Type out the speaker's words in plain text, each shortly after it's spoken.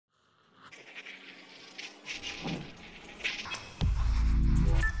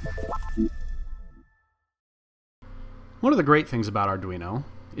One of the great things about Arduino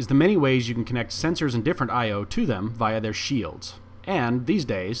is the many ways you can connect sensors and different I/O to them via their shields. And these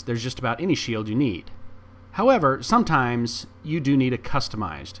days, there's just about any shield you need. However, sometimes you do need a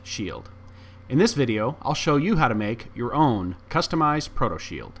customized shield. In this video, I'll show you how to make your own customized Proto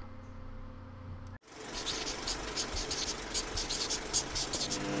shield.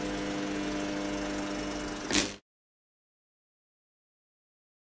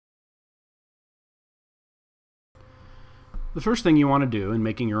 The first thing you want to do in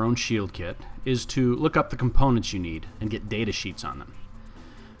making your own shield kit is to look up the components you need and get data sheets on them.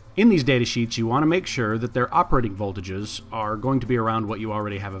 In these data sheets, you want to make sure that their operating voltages are going to be around what you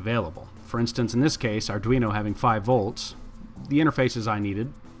already have available. For instance, in this case, Arduino having 5 volts, the interfaces I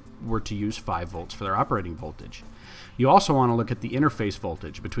needed were to use 5 volts for their operating voltage. You also want to look at the interface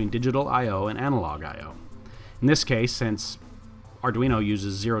voltage between digital I/O and analog I/O. In this case, since Arduino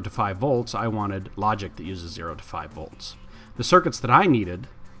uses 0 to 5 volts, I wanted logic that uses 0 to 5 volts. The circuits that I needed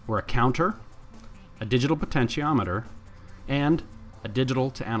were a counter, a digital potentiometer, and a digital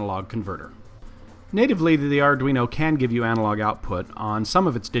to analog converter. Natively, the Arduino can give you analog output on some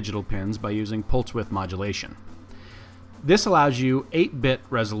of its digital pins by using pulse width modulation. This allows you 8-bit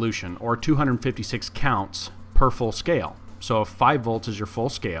resolution, or 256 counts per full scale. So if 5 volts is your full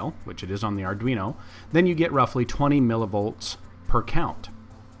scale, which it is on the Arduino, then you get roughly 20 millivolts per count.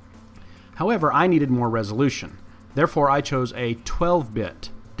 However, I needed more resolution. Therefore, I chose a 12-bit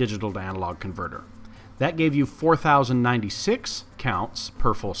digital to analog converter. That gave you 4,096 counts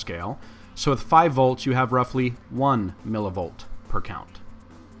per full scale, so with 5 volts you have roughly 1 millivolt per count.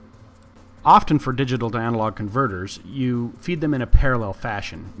 Often for digital to analog converters, you feed them in a parallel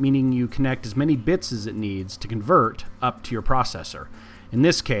fashion, meaning you connect as many bits as it needs to convert up to your processor. In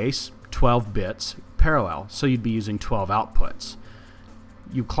this case, 12 bits parallel, so you'd be using 12 outputs.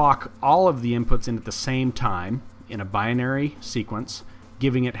 You clock all of the inputs in at the same time, in a binary sequence,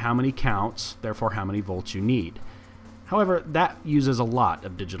 giving it how many counts, therefore how many volts you need. However, that uses a lot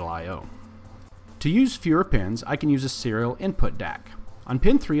of digital I/O. To use fewer pins, I can use a serial input DAC. On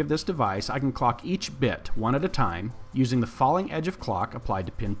pin 3 of this device, I can clock each bit one at a time using the falling edge of clock applied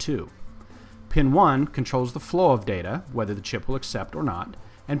to pin 2. Pin 1 controls the flow of data, whether the chip will accept or not,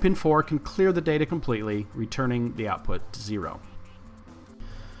 and pin 4 can clear the data completely, returning the output to 0.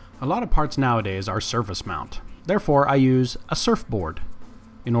 A lot of parts nowadays are surface mount. Therefore, I use a surfboard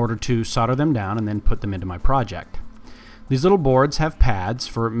in order to solder them down and then put them into my project. These little boards have pads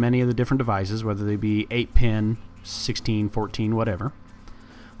for many of the different devices, whether they be 8-pin, 16, 14, whatever.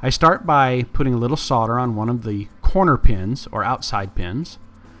 I start by putting a little solder on one of the corner pins or outside pins,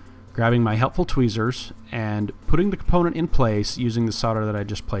 grabbing my helpful tweezers and putting the component in place using the solder that I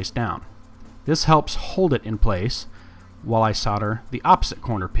just placed down. This helps hold it in place while I solder the opposite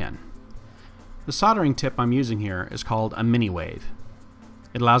corner pin. The soldering tip I'm using here is called a mini wave.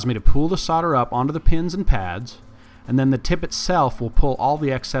 It allows me to pull the solder up onto the pins and pads, and then the tip itself will pull all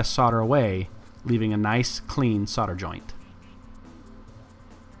the excess solder away, leaving a nice clean solder joint.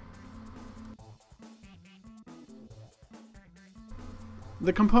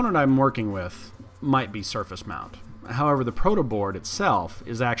 The component I'm working with might be surface mount. However, the Proto board itself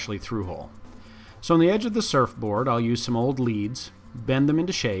is actually through-hole. So on the edge of the surfboard, I'll use some old leads, bend them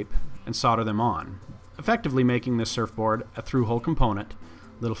into shape, and solder them on, effectively making this surfboard a through-hole component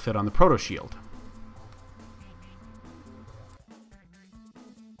that'll fit on the Proto shield.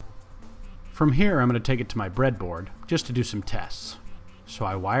 From here, I'm going to take it to my breadboard just to do some tests. So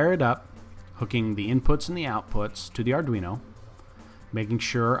I wire it up, hooking the inputs and the outputs to the Arduino, making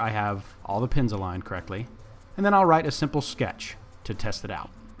sure I have all the pins aligned correctly, and then I'll write a simple sketch to test it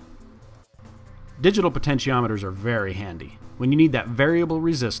out. Digital potentiometers are very handy when you need that variable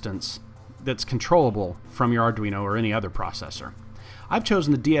resistance that's controllable from your Arduino or any other processor. I've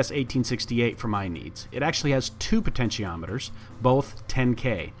chosen the DS1868 for my needs. It actually has 2 potentiometers, both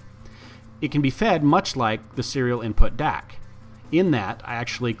 10K. It can be fed much like the serial input DAC. In that, I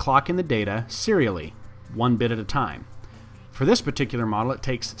actually clock in the data serially, 1 bit at a time. For this particular model, it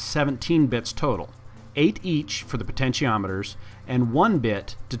takes 17 bits total. 8 each for the potentiometers, and 1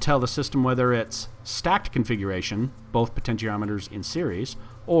 bit to tell the system whether it's stacked configuration, both potentiometers in series,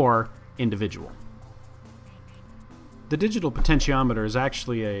 or individual. The digital potentiometer is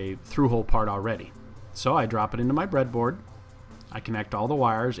actually a through-hole part already. So I drop it into my breadboard, I connect all the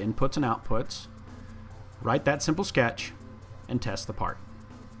wires, inputs and outputs, write that simple sketch, and test the part.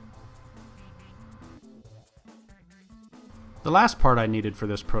 The last part I needed for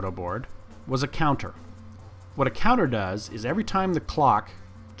this Proto board was a counter. What a counter does is every time the clock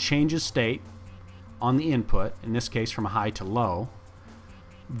changes state on the input, in this case from high to low,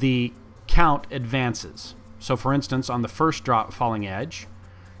 the count advances. So for instance, on the first drop falling edge,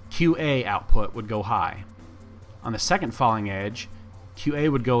 QA output would go high. On the second falling edge,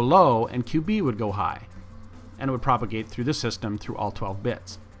 QA would go low and QB would go high, and it would propagate through the system through all 12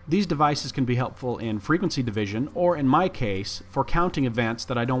 bits. These devices can be helpful in frequency division, or in my case, for counting events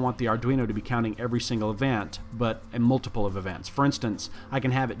that I don't want the Arduino to be counting every single event, but a multiple of events. For instance, I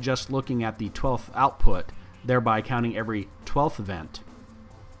can have it just looking at the 12th output, thereby counting every 12th event.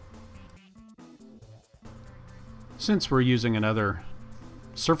 Since we're using another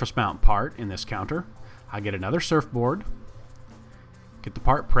surface mount part in this counter, I get another surfboard, get the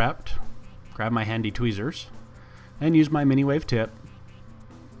part prepped, grab my handy tweezers, and use my mini wave tip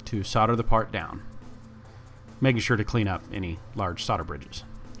to solder the part down, making sure to clean up any large solder bridges.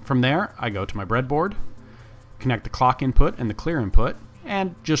 From there, I go to my breadboard, connect the clock input and the clear input,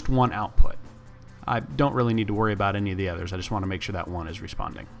 and just one output. I don't really need to worry about any of the others. I just want to make sure that one is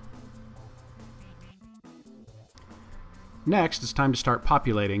responding. Next, it's time to start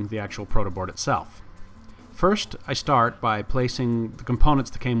populating the actual proto board itself. First, I start by placing the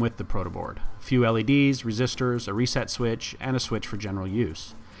components that came with the proto board. A few LEDs, resistors, a reset switch, and a switch for general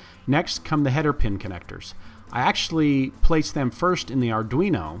use. Next come the header pin connectors. I actually place them first in the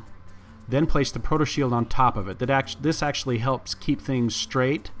Arduino, then place the Proto Shield on top of it. This actually helps keep things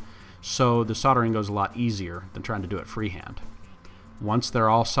straight, so the soldering goes a lot easier than trying to do it freehand. Once they're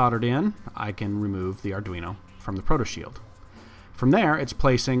all soldered in, I can remove the Arduino from the Proto Shield. From there, it's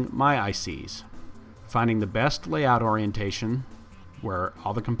placing my ICs, finding the best layout orientation where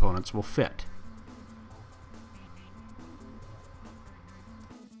all the components will fit.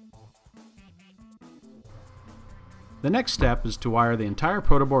 The next step is to wire the entire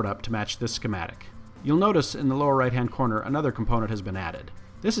proto board up to match this schematic. You'll notice in the lower right hand corner another component has been added.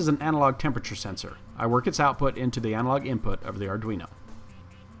 This is an analog temperature sensor. I work its output into the analog input of the Arduino.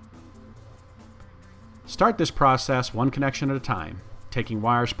 Start this process one connection at a time, taking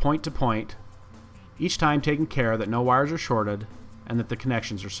wires point to point, each time taking care that no wires are shorted and that the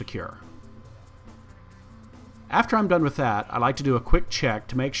connections are secure. After I'm done with that, I like to do a quick check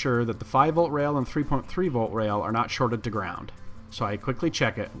to make sure that the 5-volt rail and 3.3-volt rail are not shorted to ground, so I quickly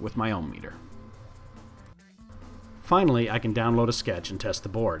check it with my ohm meter. Finally, I can download a sketch and test the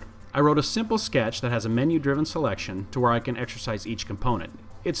board. I wrote a simple sketch that has a menu-driven selection to where I can exercise each component.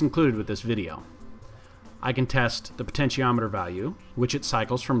 It's included with this video. I can test the potentiometer value, which it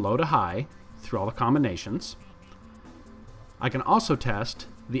cycles from low to high through all the combinations. I can also test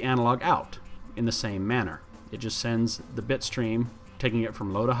the analog out in the same manner. It just sends the bit stream, taking it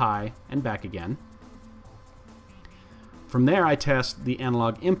from low to high and back again. From there, I test the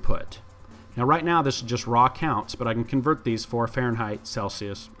analog input. Now right now this is just raw counts, but I can convert these for Fahrenheit,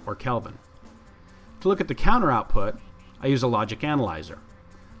 Celsius, or Kelvin. To look at the counter output, I use a logic analyzer.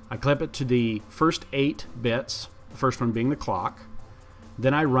 I clip it to the first 8 bits, the first one being the clock,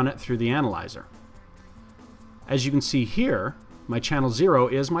 then I run it through the analyzer. As you can see here, my channel 0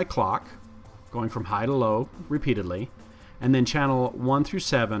 is my clock, going from high to low repeatedly, and then channel 1 through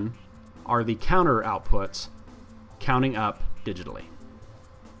 7 are the counter outputs, counting up digitally.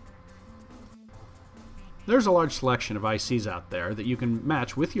 There's a large selection of ICs out there that you can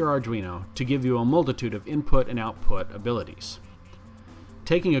match with your Arduino to give you a multitude of input and output abilities.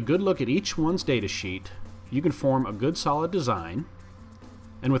 Taking a good look at each one's datasheet, you can form a good solid design,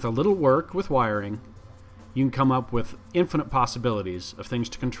 and with a little work with wiring, you can come up with infinite possibilities of things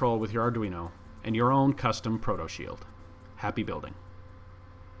to control with your Arduino and your own custom Proto Shield. Happy building.